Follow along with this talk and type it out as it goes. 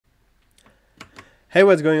Hey,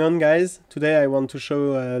 what's going on, guys? Today I want to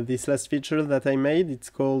show this last feature that I made. It's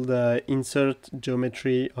called Insert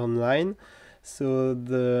Geometry Online. So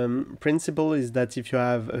the principle is that if you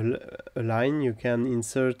have a line, you can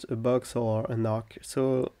insert a box or an arc.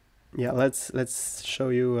 So yeah, let's show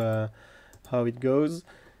you how it goes.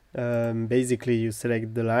 Basically, you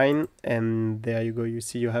select the line, and there you go. You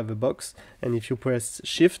see you have a box, and if you press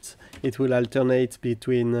Shift, it will alternate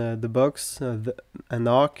between the box, an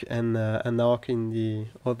arc, and an arc in the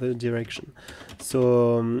other direction.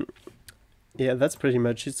 So yeah, that's pretty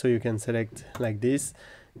much it. So you can select like this,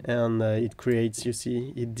 and it creates, you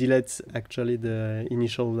see, it deletes actually the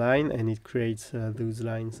initial line, and it creates those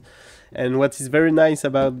lines. And what is very nice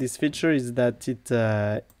about this feature is that it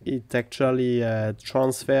actually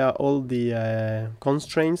transfer all the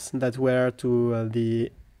constraints that were to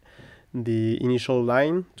the initial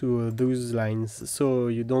line to those lines, so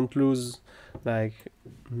you don't lose like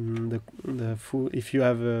the full. If you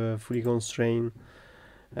have a fully constrained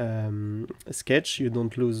sketch, you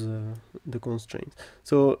don't lose the constraints.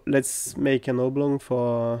 So let's make an oblong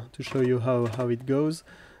to show you how it goes.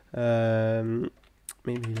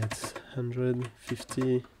 Maybe that's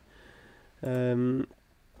 150,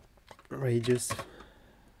 radius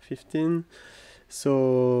 15.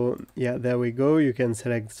 So yeah, there we go. You can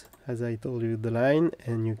select, as I told you, the line,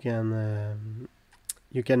 and you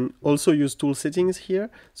can also use tool settings here.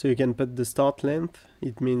 So you can put the start length.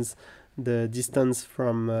 It means the distance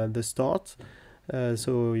from the start.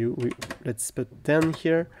 So let's put 10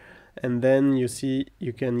 here, and then you see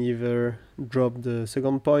you can either drop the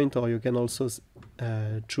second point, or you can also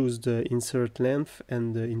choose the insert length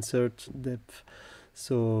and the insert depth.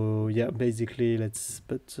 So yeah, basically let's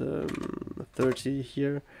put 30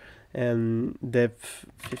 here and depth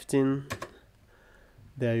 15.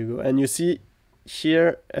 There you go. And you see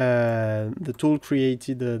here the tool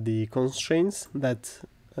created the constraints that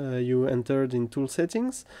you entered in tool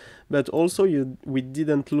settings, but also we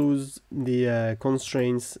didn't lose the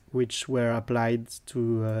constraints which were applied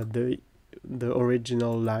to the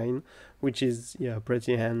original line, which is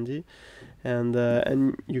pretty handy. And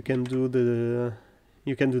you can do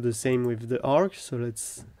the same with the arc. So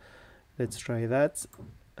let's try that.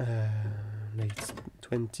 Let's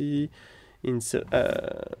 20 insert.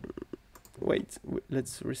 Wait,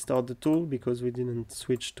 let's restart the tool because we didn't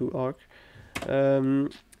switch to arc.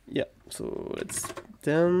 Yeah, so let's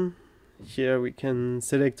 10. Here we can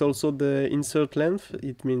select also the insert length.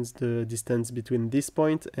 It means the distance between this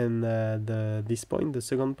point and this point, the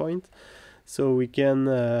second point. So we can,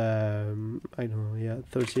 I don't know, yeah,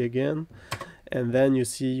 30 again. And then you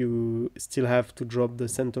see you still have to drop the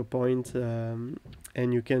center point, and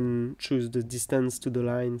you can choose the distance to the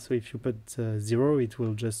line. So if you put 0, it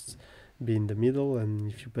will just be in the middle,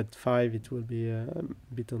 and if you put 5, it will be a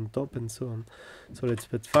bit on top, and so on. So let's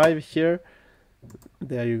put 5 here.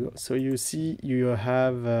 There you go. So you see you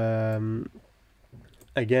have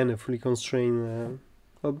again a fully constrained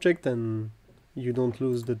object, and you don't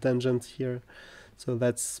lose the tangent here. So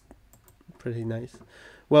that's pretty nice.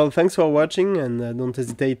 Well, thanks for watching, and don't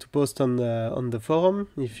hesitate to post on the forum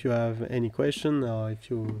if you have any question, or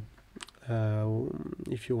if you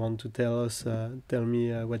want to tell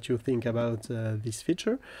me what you think about this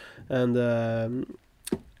feature, and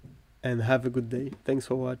have a good day. Thanks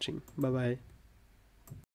for watching. Bye bye.